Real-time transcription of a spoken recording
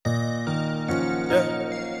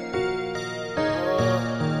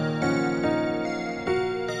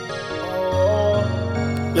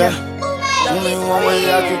only one way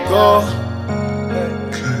I could go.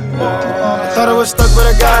 I thought I was stuck, but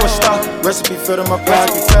I got stuck. Recipe filled in my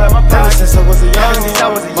pocket. Ever since I was a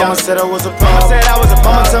youngin', mama said I was a problem.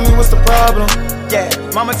 Mama tell me what's the problem. Yeah,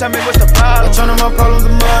 mama tell me what's the problem. I turn on my problems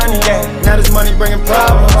to money. Yeah, now this money bringing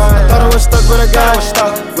problems. I thought I was stuck, but I got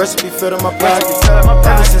stuck. Recipe filled in my pocket.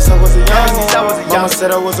 Ever since I was a youngin', mama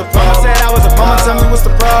said I was a problem. Mama tell me what's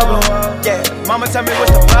the problem. Yeah, mama tell me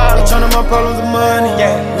what's the problem. I turn on my problems to money.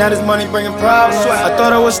 Yeah, now this money bringing problems. I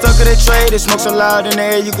thought I was stuck, or they traded. Smoke so loud in the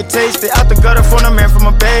air you could taste it. Out the gutter from the man from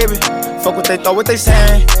my baby. Fuck what they thought, what they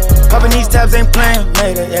saying. Poppin' these tabs ain't playin'.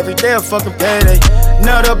 Made it every day a fucking payday.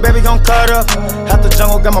 Nut up, baby, gon' cut up. Out the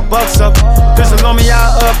jungle, got my bucks up. Pistol on me, I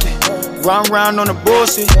up it. Round on the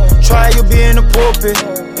bullshit. Try, you be in the pulpit.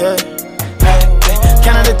 Yeah.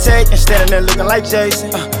 Canada take instead of there looking like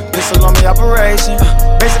Jason. Pistol on me, operation.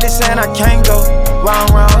 Basically saying I can't go.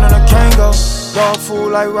 Round and I can't go. Dog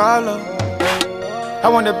food like Rollo. I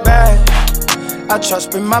want it bad. I try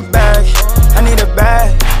spin my bag. I need a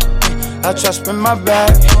bag. I try spin my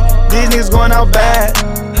bag. These niggas going out bad.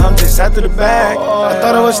 I'm just after the bag. I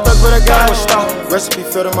thought I was stuck, but I got stuck. Recipe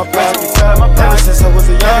filled in my pocket. Ever since I was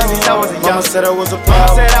a youngin', mama said I was a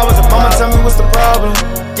problem. Mama tell me what's the problem.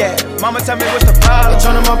 Yeah, mama tell me what's the problem. I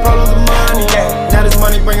turn on my problems to money. Yeah, now this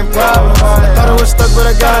money bringing problems. I thought I was stuck, but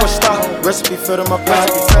I got stuck. Recipe filled in my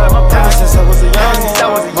pocket. Ever since I was a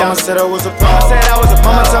youngin', mama said I was a problem.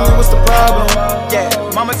 Mama tell me what's the problem. Yeah,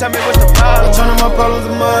 mama tell me what's the problem. I turn on my problems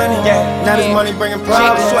to money. Yeah, now this money bringing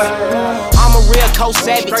problems. I'm a real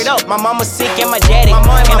co-savage. Straight up. My mama sick and my daddy.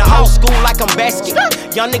 In the whole school like I'm basket.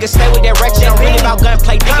 Young niggas stay with that ratchet. I'm really about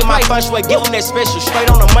gunplay. Digging my fun way. Give them that special. Straight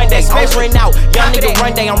on a Monday. I'm renting out. Young nigga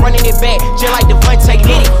run day. I'm running it back. Just like Devontae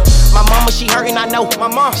did it. My mama, she hurting, I know. My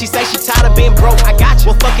mom, she say she tired of being broke. I got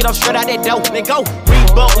you. Well, fuck it, I'm straight out that dough. Let go.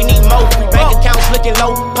 Reebok, we need more. Bank accounts looking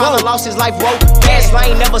low. Paula lost his life, whoa. Fast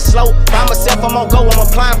lane, never slow. By myself, I'm on go. I'm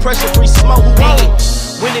applying pressure, free smoke. Who did it?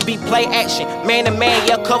 WilliieB play action, man to man,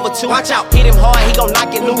 yeah, cover two. Watch out, hit him hard, he gon'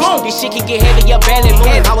 knock it loose. This shit can get heavy, yeah, barely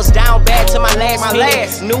move. I was down bad to my last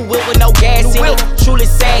minute. New whip with no gas in it. Truly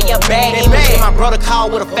sad, yeah, bad image. And my brother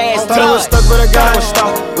called with a fast thought I was stuck, but I got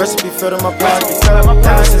stuck. Recipe filled in my pocket. Ever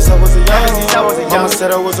since I was a youngin', mama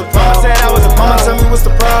said I was a problem. Mama tell me what's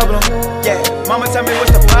the problem. Yeah, mama tell me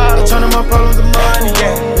what's the problem. I turn on my problems to money.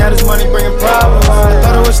 Yeah, now this money bringing problems. I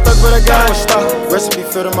thought I was stuck, but I got stuck. Recipe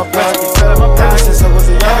filled in my pocket. Ever since I was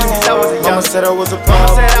a youngin', mama said I was a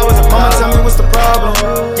problem. Mama tell me what's the problem.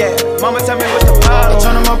 Yeah, mama tell me what's the problem. I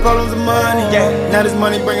turn on my problems to money. Yeah, now this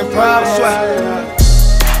money bringing problems.